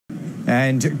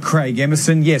and Craig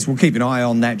Emerson. Yes, we'll keep an eye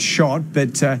on that shot,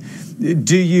 but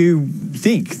do you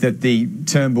think that the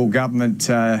Turnbull government,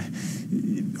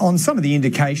 on some of the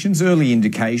indications, early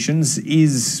indications,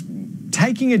 is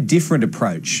taking a different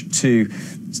approach to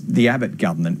the Abbott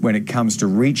government when it comes to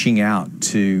reaching out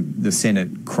to the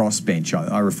Senate crossbench?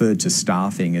 I referred to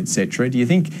staffing, etc. Do you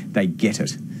think they get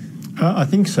it? I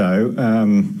think so.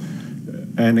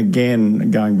 And again,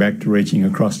 going back to reaching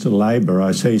across to Labor,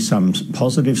 I see some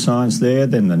positive signs there.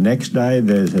 Then the next day,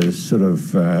 there's a sort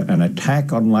of an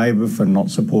attack on Labor for not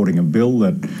supporting a bill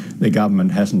that the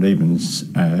government hasn't even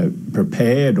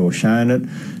prepared or shown it.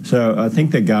 So I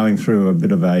think they're going through a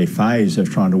bit of a phase of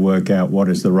trying to work out what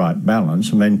is the right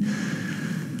balance. I mean,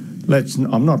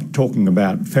 I'm not talking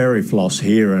about fairy floss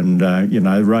here and,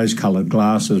 rose-coloured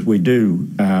glasses. We do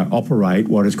operate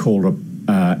what is called a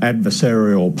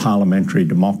adversarial parliamentary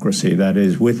democracy, that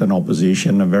is with an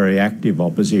opposition, a very active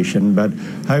opposition, but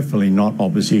hopefully not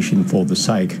opposition for the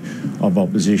sake of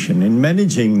opposition. In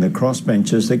managing the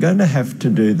crossbenches, they're going to have to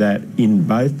do that in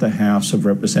both the House of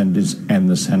Representatives and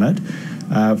the Senate,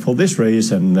 for this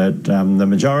reason, that the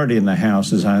majority in the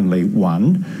House is only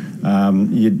one.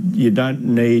 You don't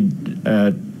need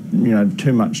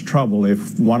too much trouble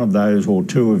if one of those or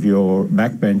two of your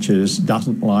backbenchers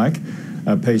doesn't like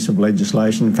a piece of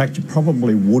legislation. In fact, you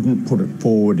probably wouldn't put it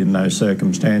forward in those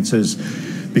circumstances,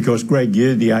 because Greg,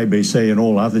 you, the ABC and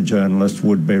all other journalists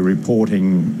would be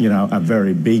reporting, a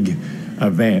very big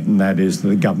event, and that is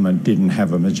the government didn't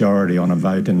have a majority on a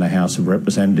vote in the House of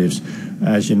Representatives.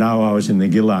 As you know, I was in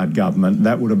the Gillard government.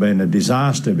 That would have been a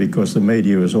disaster, because the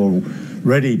media was all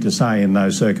ready to say in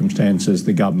those circumstances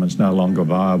the government's no longer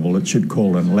viable, it should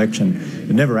call an election.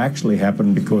 It never actually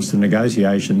happened, because the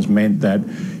negotiations meant that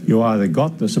you either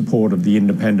got the support of the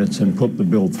independents and put the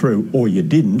bill through, or you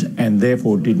didn't, and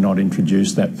therefore did not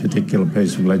introduce that particular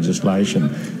piece of legislation.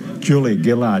 Julia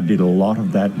Gillard did a lot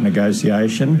of that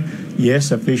negotiation.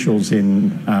 Yes, officials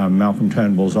in Malcolm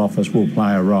Turnbull's office will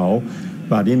play a role,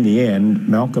 but in the end,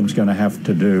 Malcolm's going to have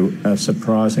to do a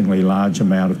surprisingly large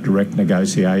amount of direct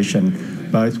negotiation,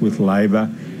 both with Labor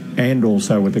and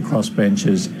also with the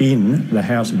crossbenchers in the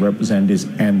House of Representatives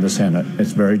and the Senate.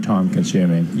 It's very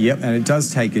time-consuming. Yep, and it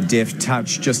does take a deft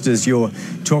touch. Just as you're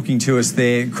talking to us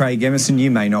there, Craig Emerson,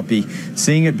 you may not be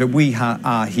seeing it, but we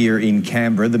are here in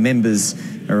Canberra. The members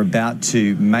are about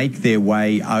to make their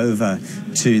way over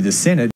to the Senate.